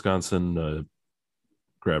Wisconsin,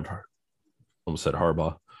 grabbed, almost said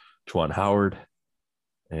Harbaugh, Juwan Howard,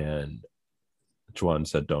 and Juwan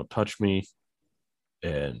said, "Don't touch me,"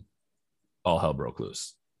 and all hell broke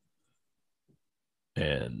loose.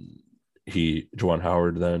 And Juwan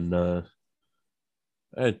Howard then,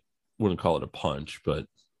 I wouldn't call it a punch, but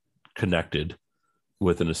connected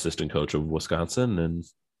with an assistant coach of Wisconsin, and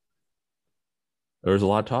there was a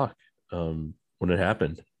lot of talk when it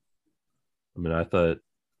happened. I mean, I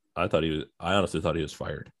honestly thought he was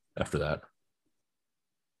fired after that.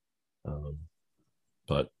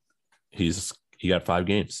 But he got 5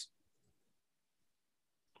 games.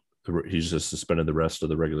 He's just suspended the rest of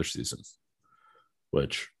the regular season,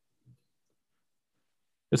 which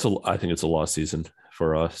I think it's a lost season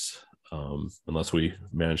for us. Unless we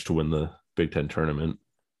manage to win the Big Ten tournament,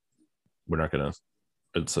 we're not gonna.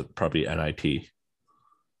 It's probably NIT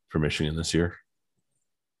for Michigan this year,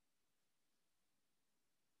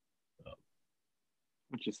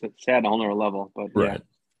 which is sad on a whole nother level. But right.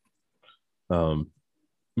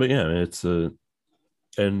 But yeah, it's a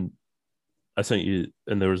and I sent you,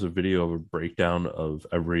 and there was a video of a breakdown of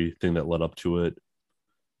everything that led up to it.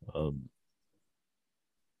 Um,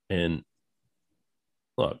 and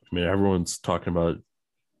look, I mean, everyone's talking about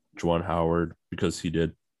Juwan Howard because he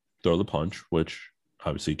did throw the punch, which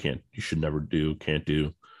obviously you should never do, can't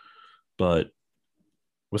do. But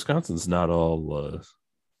Wisconsin's not all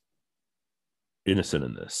innocent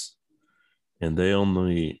in this, and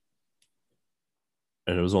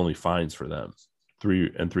it was only fines for them.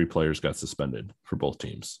 Three players got suspended for both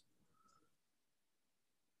teams.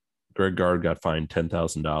 Greg Gard got fined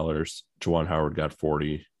 $10,000. Juwan Howard got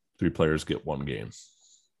 40. Three players get 1 game.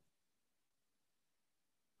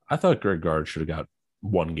 I thought Greg Gard should have got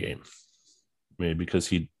 1 game. I mean,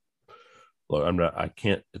 because look, I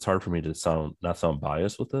can't, it's hard for me to not sound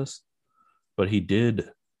biased with this, but he did,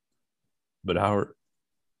 but Howard,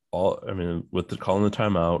 with the calling the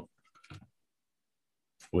timeout,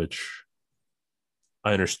 which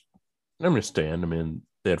I understand. I mean,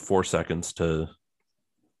 they had 4 seconds to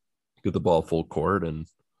get the ball full court, and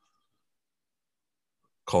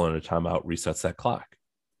calling a timeout resets that clock.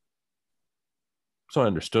 So I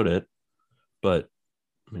understood it, but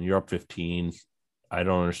I mean, you're up 15. I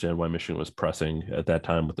don't understand why Michigan was pressing at that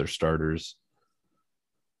time with their starters.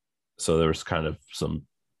 So there was kind of some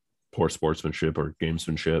poor sportsmanship or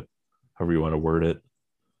gamesmanship, however you want to word it.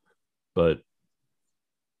 But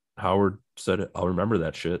Howard said, I'll remember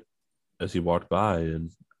that shit, as he walked by,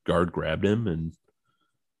 and Gard grabbed him, and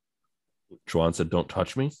Juwan said, don't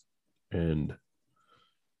touch me. And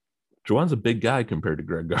Juwan's a big guy compared to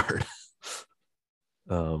Greg Gard.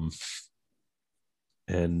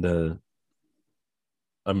 And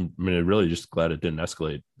I'm really just glad it didn't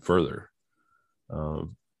escalate further.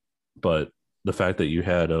 But the fact that you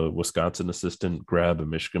had a Wisconsin assistant grab a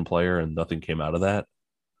Michigan player and nothing came out of that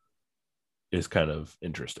is kind of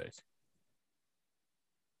interesting.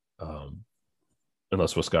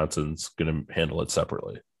 Unless Wisconsin's going to handle it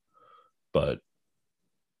separately. But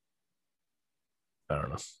I don't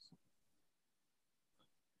know.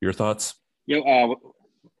 Your thoughts?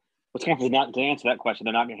 Wisconsin's not, to answer that question,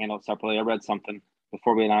 they're not going to handle it separately. I read something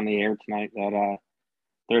before we went on the air tonight that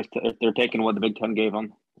they're taking what the Big Ten gave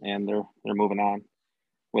them, and they're moving on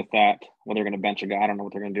with that. Well, they're going to bench a guy. I don't know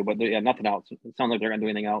what they're going to do, but nothing else. It sounds like they're going to do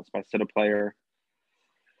anything else by sit a player.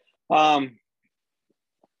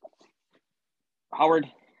 Howard,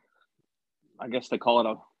 I guess they call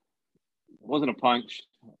it wasn't a punch,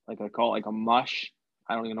 like they call it like a mush.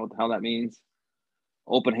 I don't even know what the hell that means.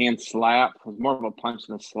 Open hand slap. It was more of a punch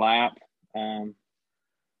than a slap. I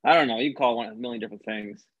don't know. You can call it a million different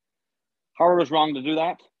things. Howard was wrong to do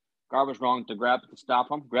that. Gard was wrong to grab to stop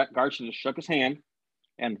him. Gard should have shook his hand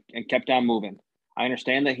and kept on moving. I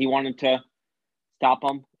understand that he wanted to stop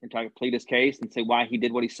him and try to plead his case and say why he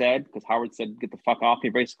did what he said, because Howard said, get the fuck off me,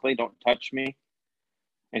 basically. Don't touch me.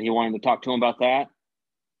 And he wanted to talk to him about that.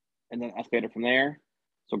 And then escalated from there.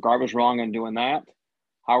 So Gard was wrong on doing that.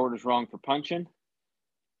 Howard was wrong for punching.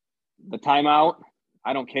 The timeout,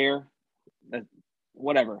 I don't care.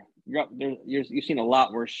 Whatever. You've seen a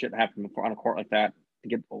lot worse shit happen on a court like that to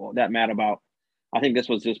get that mad about. I think this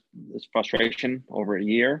was just this frustration over a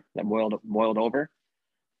year that boiled over.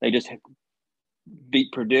 They just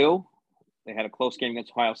beat Purdue. They had a close game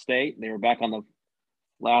against Ohio State. They were back on the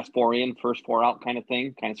last 4 in, first 4 out kind of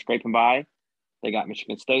thing, kind of scraping by. They got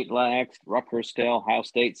Michigan State next, Rutgers still, Ohio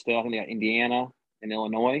State still. I think they got Indiana and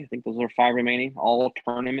Illinois. I think those are 5 remaining, all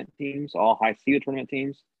tournament teams, all high seeded tournament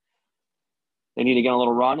teams. They need to get a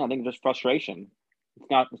little run. I think just frustration. It's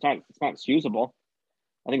not excusable.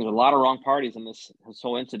 I think there's a lot of wrong parties in this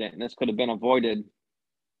whole incident, and this could have been avoided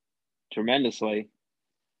tremendously.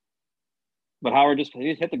 But Howard just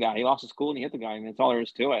hit the guy. He lost his cool and he hit the guy. I mean, that's all there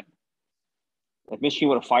is to it. If Michigan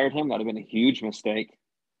would have fired him, that would have been a huge mistake.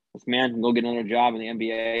 This man can go get another job in the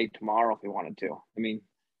NBA tomorrow if he wanted to. I mean,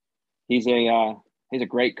 he's a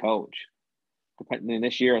great coach.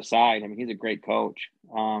 This year aside, I mean, he's a great coach.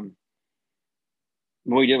 What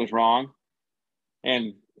he did was wrong.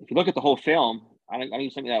 And if you look at the whole film, I need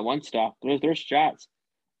to send you that one stuff. There's shots.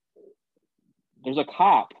 There's a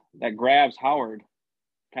cop that grabs Howard,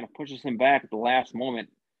 kind of pushes him back at the last moment.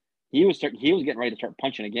 He was getting ready to start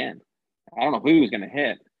punching again. I don't know who he was going to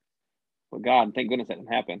hit, but God, thank goodness that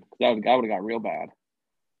didn't happen, because that would have got real bad.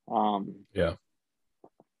 Yeah,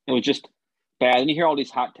 it was just bad. And you hear all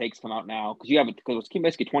these hot takes come out now because it was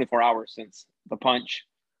basically 24 hours since the punch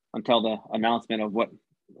until the announcement of what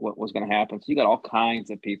was going to happen. So you got all kinds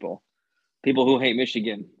of people who hate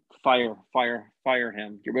Michigan. Fire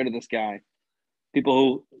him. Get rid of this guy. People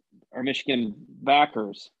who are Michigan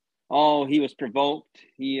backers. Oh, he was provoked.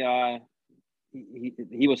 He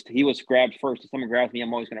he was grabbed first. If someone grabs me,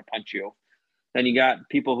 I'm always going to punch you. Then you got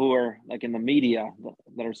people who are like in the media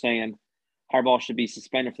that are saying Harbaugh should be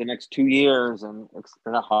suspended for the next 2 years, and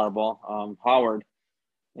not Harbaugh, Howard,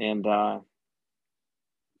 and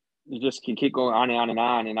you just can keep going on and on and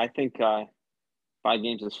on. And I think 5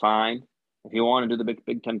 games is fine. If you want to do the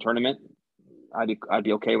Big Ten tournament, I'd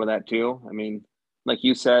be okay with that too. I mean, like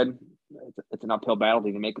you said, it's an uphill battle to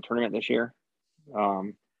even make the tournament this year.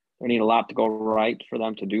 They need a lot to go right for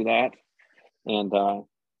them to do that, and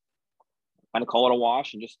kind of call it a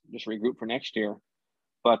wash and just regroup for next year.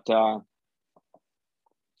 But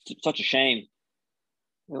it's such a shame.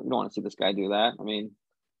 You don't want to see this guy do that. I mean,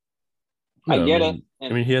 I get it.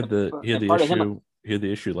 And, he had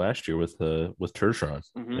the issue last year with Tershon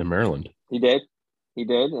in Maryland. He did,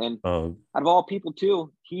 and out of all people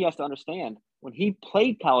too, he has to understand when he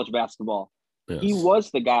played college basketball, he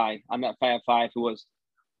was the guy on that Fab Five who was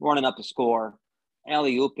running up the score,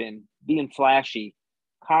 alley-ooping, being flashy,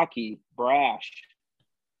 cocky, brash.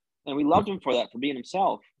 And we loved him for that, for being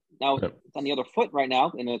himself. Now, it's on the other foot right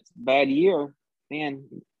now, and it's a bad year. Man,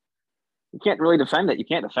 you can't really defend it. You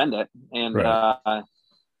can't defend it. And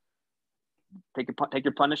take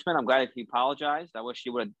your punishment. I'm glad he apologized. I wish he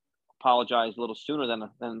would have apologized a little sooner than a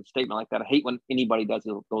statement like that. I hate when anybody does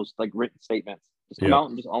those like written statements. Just come out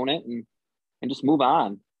and just own it and just move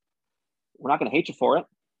on. We're not going to hate you for it.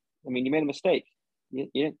 I mean, you made a mistake. You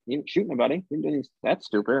didn't shoot anybody. You didn't do anything that's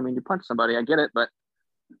stupid. I mean, you punched somebody. I get it, but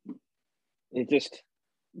it just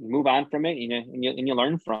move on from it and you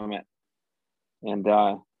learn from it. And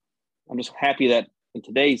I'm just happy that in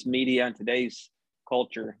today's media and today's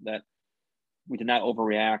culture that we did not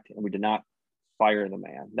overreact and we did not fire the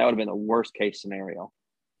man. That would have been the worst case scenario.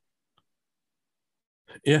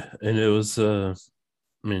 Yeah, and it was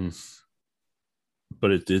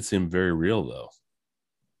but it did seem very real though.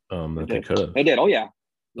 That they could have. They did. Oh yeah.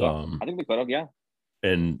 I think they could have. Yeah.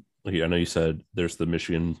 And I know you said there's the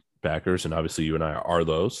Michigan backers, and obviously you and I are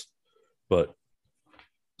those. But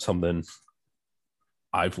something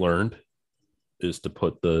I've learned is to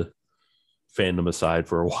put the fandom aside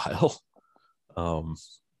for a while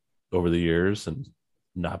over the years and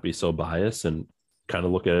not be so biased and kind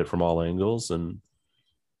of look at it from all angles. And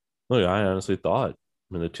look, I honestly thought,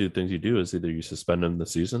 the two things you do is either you suspend him the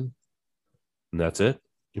season and that's it.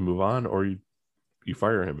 You move on, or you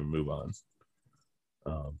fire him and move on.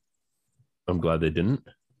 I'm glad they didn't.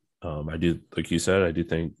 I do, like you said, I do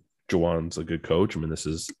think Juwan's a good coach. This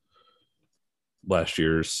is last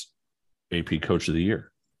year's AP Coach of the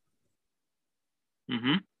Year.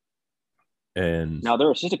 Mm-hmm. And now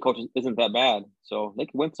their assistant coach isn't that bad, so they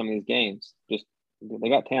can win some of these games. Just they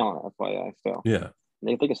got talent, FYI. So yeah,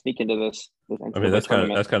 they can sneak into this. That's kind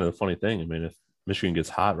of the funny thing. If Michigan gets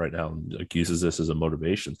hot right now and uses this as a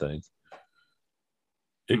motivation thing,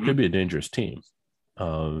 it could be a dangerous team.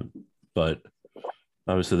 But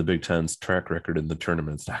obviously the Big Ten's track record in the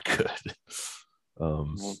tournament is not good.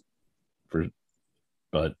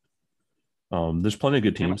 But there's plenty of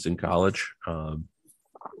good teams in college,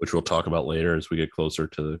 which we'll talk about later as we get closer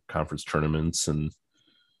to the conference tournaments and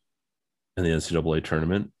the NCAA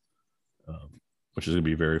tournament, which is going to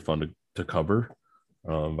be very fun to cover.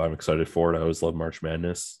 I'm excited for it. I always love March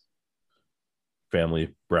Madness.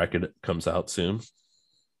 Family bracket comes out soon.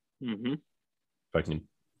 Mm-hmm. If I can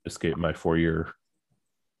escape my 4-year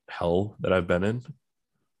hell that I've been in,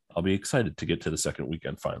 I'll be excited to get to the second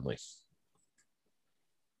weekend finally.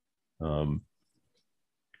 But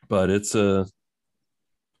the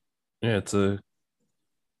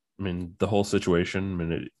whole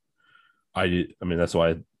situation.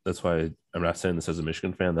 That's why I'm not saying this as a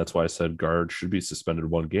Michigan fan. That's why I said guard should be suspended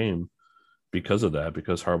 1 game because of that.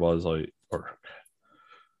 Because Harbaugh is like, or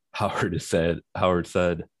Howard said,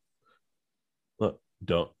 look,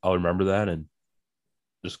 I'll remember that, and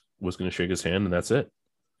just was going to shake his hand, and that's it.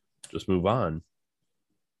 Just move on.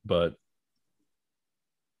 But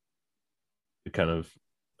it kind of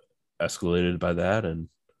escalated by that, and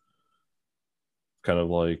kind of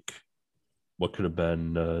like what could have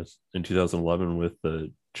been in 2011 with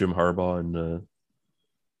Jim Harbaugh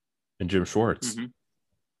and Jim Schwartz.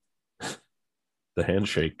 Mm-hmm. The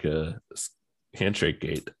handshake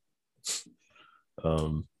gate.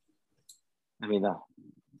 The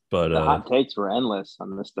hot takes were endless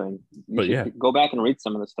on this thing. Go back and read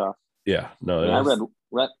some of the stuff. Yeah, no. I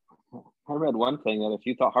read one thing that if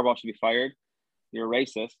you thought Harbaugh should be fired, you're a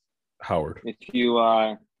racist. Howard. If you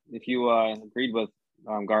agreed with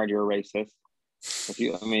Guard, you're a racist.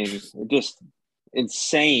 Just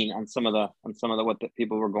insane on some of the what the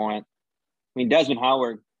people were going. Desmond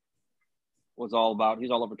Howard was all about.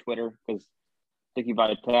 He's all over Twitter because Dickie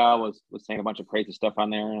Vitale was saying a bunch of crazy stuff on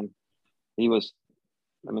there, and he was.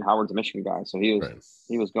 I mean, Howard's a Michigan guy, so he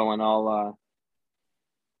was going all.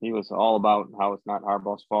 He was all about how it's not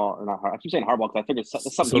Harbaugh's fault, or not. I keep saying Harbaugh because I figured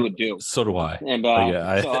it's something he would do. So do I. And so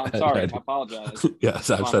I'm sorry, I apologize. Yes,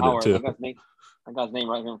 I've said Howard, it too. I got his name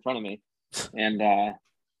right here in front of me, and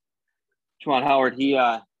Juwan Howard, he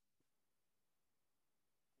wrong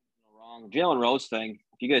Jalen Rose thing.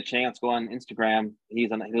 If you get a chance, go on Instagram. He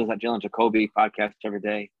was at Jalen Jacoby podcast every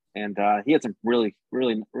day, and he had some really,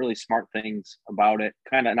 really, really smart things about it.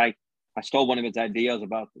 And I stole one of his ideas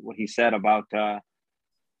about what he said about.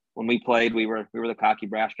 When we played, we were the cocky,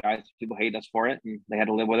 brash guys. People hated us for it, and they had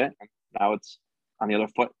to live with it. And now it's on the other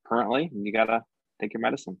foot currently, and you gotta take your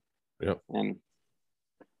medicine. Yep. And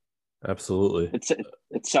absolutely,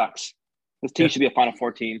 it sucks. This team should be a Final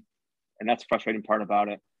Four team, and that's the frustrating part about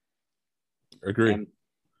it. Agree. And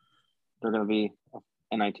they're going to be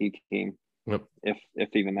a NIT team, yep. if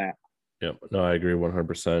even that. Yep. No, I agree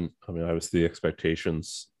 100%. I mean, obviously the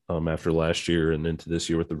expectations after last year and into this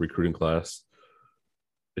year with the recruiting class,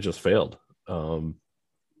 it just failed.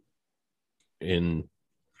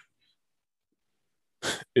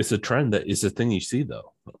 It's a trend that is a thing you see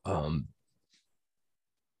though. I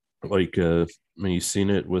mean, you've seen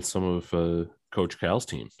it with some of Coach Cal's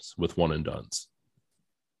teams with one and dones.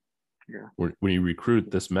 Yeah. When you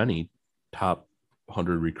recruit this many top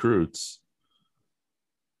 100 recruits,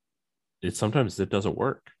 sometimes it doesn't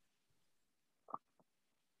work.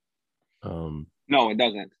 No, it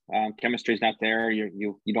doesn't. Chemistry's not there.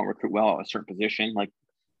 You don't recruit well at a certain position. Like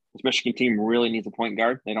this Michigan team really needs a point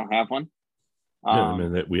guard. They don't have one. I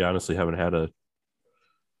mean, we honestly haven't had a.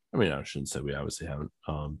 I mean, I shouldn't say we obviously haven't.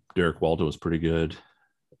 Derek Walton was pretty good.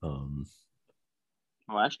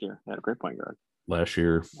 Last year, they had a great point guard. Last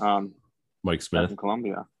year, Mike Smith from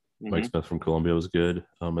Columbia. Mm-hmm. Mike Smith from Columbia was good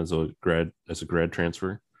as a grad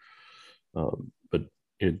transfer. But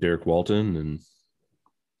Derek Walton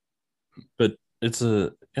but it's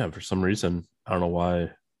for some reason I don't know why. I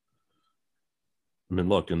mean,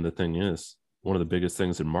 look, and the thing is, one of the biggest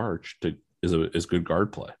things in March is good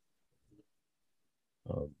guard play.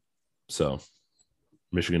 So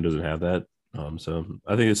Michigan doesn't have that. So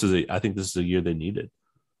I think this is a year they needed.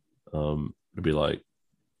 To be like,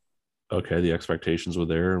 okay, the expectations were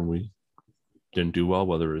there and we didn't do well,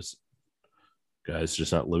 whether it's guys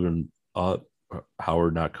just not living up,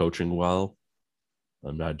 Howard not coaching well,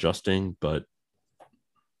 I'm not adjusting, but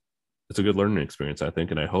it's a good learning experience, I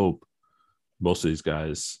think, and I hope most of these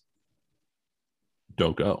guys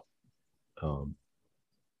don't go. I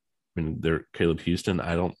mean, they're Caleb Houston.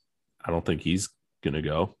 I don't think he's gonna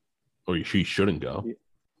go, or he shouldn't go.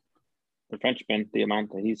 The Frenchman,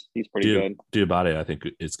 Diamante, he's pretty good. Diabate, I think,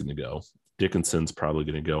 is gonna go. Dickinson's probably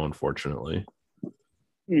gonna go, unfortunately.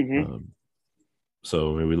 Mm-hmm.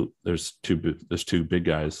 So maybe there's two big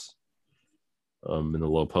guys in the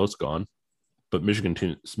low post gone, but Michigan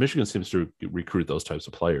seems to recruit those types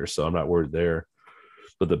of players, so I'm not worried there.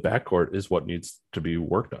 But the backcourt is what needs to be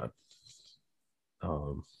worked on.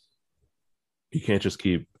 You can't just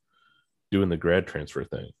keep doing the grad transfer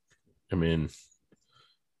thing. I mean,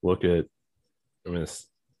 we've mixed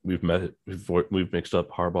up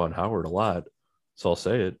Harbaugh and Howard a lot, so I'll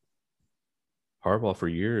say it. Harbaugh for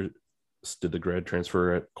years did the grad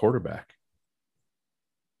transfer at quarterback,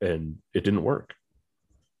 and it didn't work.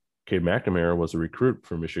 Cade McNamara was a recruit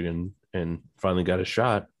for Michigan and finally got a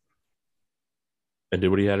shot and did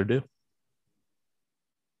what he had to do.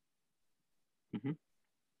 Mm-hmm.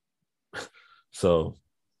 So,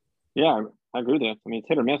 yeah, I agree with you. I mean, it's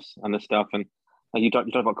hit or miss on this stuff, and like you talked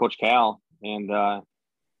about Coach Cal, and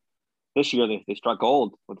this year they struck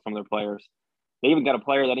gold with some of their players. They even got a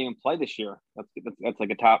player that didn't even play this year. That's like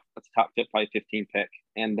a top 15 pick,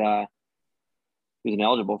 and he was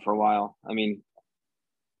ineligible for a while. I mean,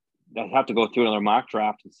 I have to go through another mock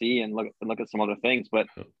draft and see and look at some other things. But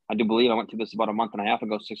I do believe I went through this about a month and a half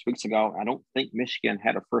ago, 6 weeks ago. I don't think Michigan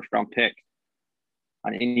had a first round pick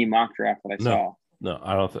on any mock draft that I saw. No,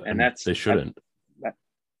 I don't think. And they shouldn't.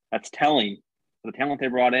 That's telling. The talent they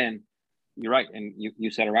brought in, you're right, and you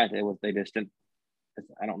said it right. They just didn't.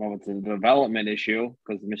 I don't know if it's a development issue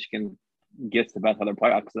because Michigan gets the best other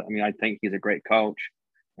players. I mean, I think he's a great coach,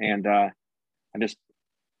 and the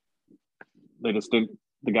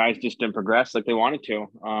guys just didn't progress like they wanted to.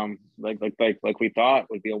 Like we thought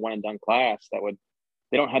would be a one and done class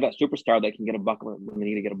they don't have that superstar that can get a bucket when they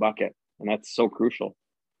need to get a bucket, and that's so crucial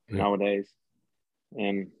nowadays.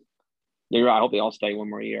 And you're right, I hope they all stay one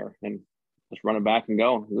more year and just run it back and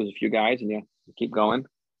go. Lose a few guys and you keep going,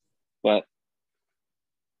 but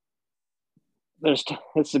this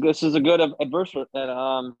is a good adversary.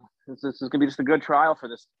 This is going to be just a good trial for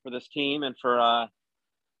this team and for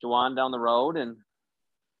Juwan down the road, and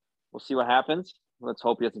we'll see what happens. Let's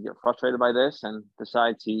hope he doesn't get frustrated by this and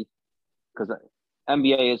decides because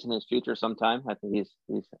NBA isn't his future. Sometime I think he's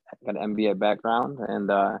got an NBA background,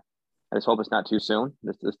 and I just hope it's not too soon.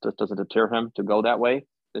 This doesn't deter him to go that way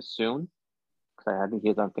this soon, because I think he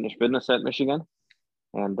has unfinished business at Michigan,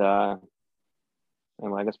 and I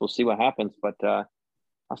guess we'll see what happens. But I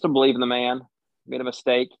still believe in the man. Made a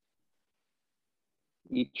mistake.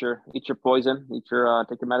 Eat your poison. Take your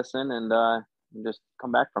medicine, and just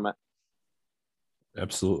come back from it.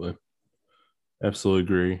 Absolutely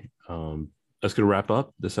agree. That's gonna wrap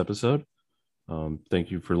up this episode.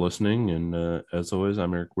 Thank you for listening, and as always,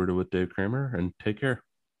 I'm Eric Weirdo with Dave Kramer, and take care.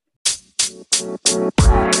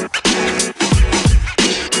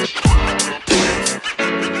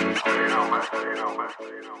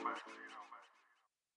 You know, man.